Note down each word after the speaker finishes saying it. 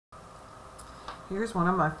Here's one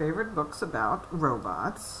of my favorite books about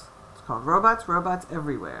robots. It's called Robots, Robots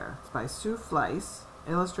Everywhere. It's by Sue Fleiss,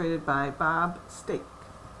 illustrated by Bob Stake.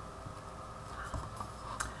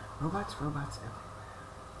 Robots, Robots Everywhere.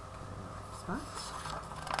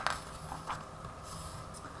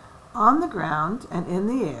 On the ground and in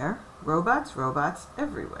the air, robots, robots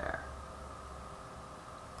everywhere.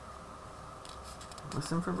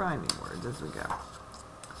 Listen for rhyming words as we go.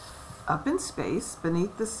 Up in space,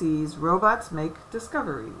 beneath the seas, robots make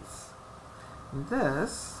discoveries. And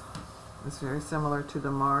this is very similar to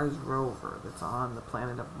the Mars rover that's on the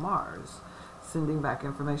planet of Mars, sending back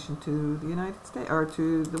information to the United States, or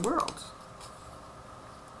to the world,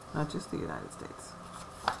 not just the United States.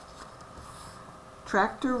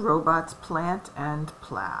 Tractor robots plant and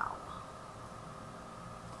plow.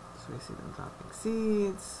 So we see them dropping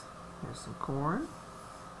seeds. Here's some corn.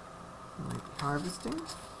 They might be harvesting.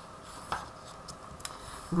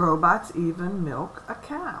 Robots even milk a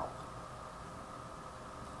cow.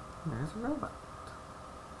 There's a robot,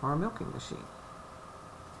 or a milking machine.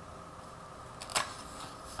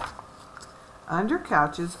 Under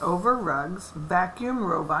couches, over rugs, vacuum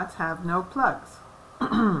robots have no plugs.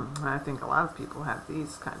 I think a lot of people have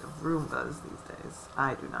these kind of Roombas these days.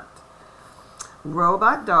 I do not.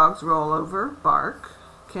 Robot dogs roll over, bark.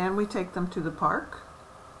 Can we take them to the park?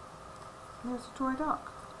 Here's a toy dog,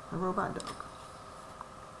 a robot dog.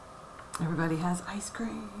 Everybody has ice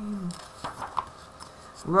cream.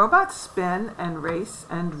 Robots spin and race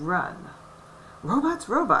and run. Robots,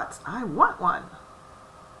 robots, I want one.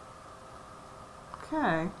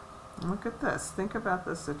 Okay, look at this. Think about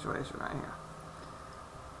this situation right here.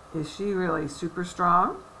 Is she really super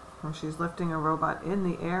strong when she's lifting a robot in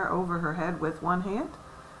the air over her head with one hand?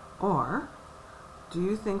 Or do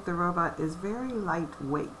you think the robot is very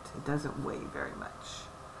lightweight? It doesn't weigh very much.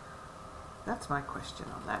 That's my question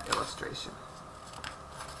on that illustration.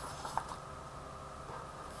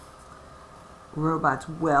 Robots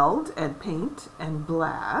weld and paint and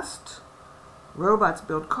blast. Robots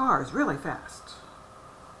build cars really fast.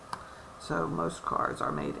 So most cars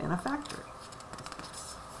are made in a factory.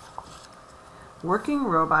 Working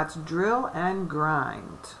robots drill and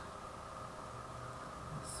grind.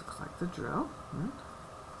 This looks like the drill.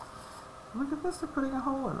 Look at this, they're putting a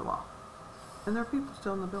hole in the wall. And there are people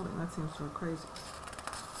still in the building. That seems sort of crazy.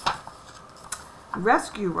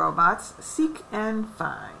 Rescue robots seek and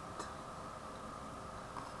find.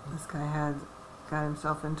 This guy got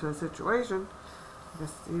himself into a situation. I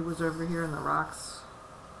guess he was over here and the rocks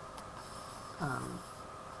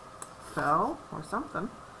fell or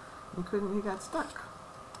something. He got stuck.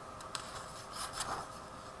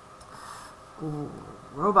 Ooh,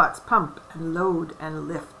 robots pump and load and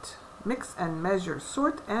lift. Mix and measure,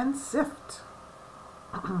 sort and sift.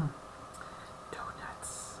 Donuts.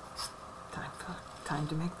 Time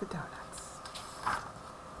to make the donuts.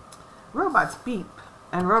 Robots beep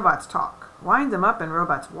and robots talk. Wind them up and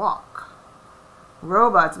robots walk.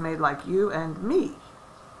 Robots made like you and me.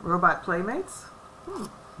 Robot playmates?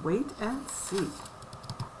 Wait and see.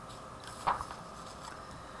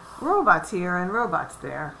 Robots here and robots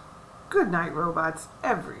there. Good night, robots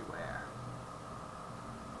everywhere.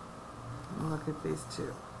 And look at these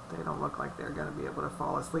two. They don't look like they're going to be able to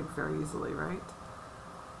fall asleep very easily, right?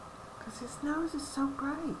 Because his nose is so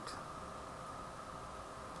bright.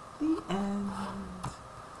 The end.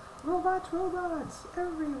 Robots, robots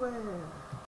everywhere.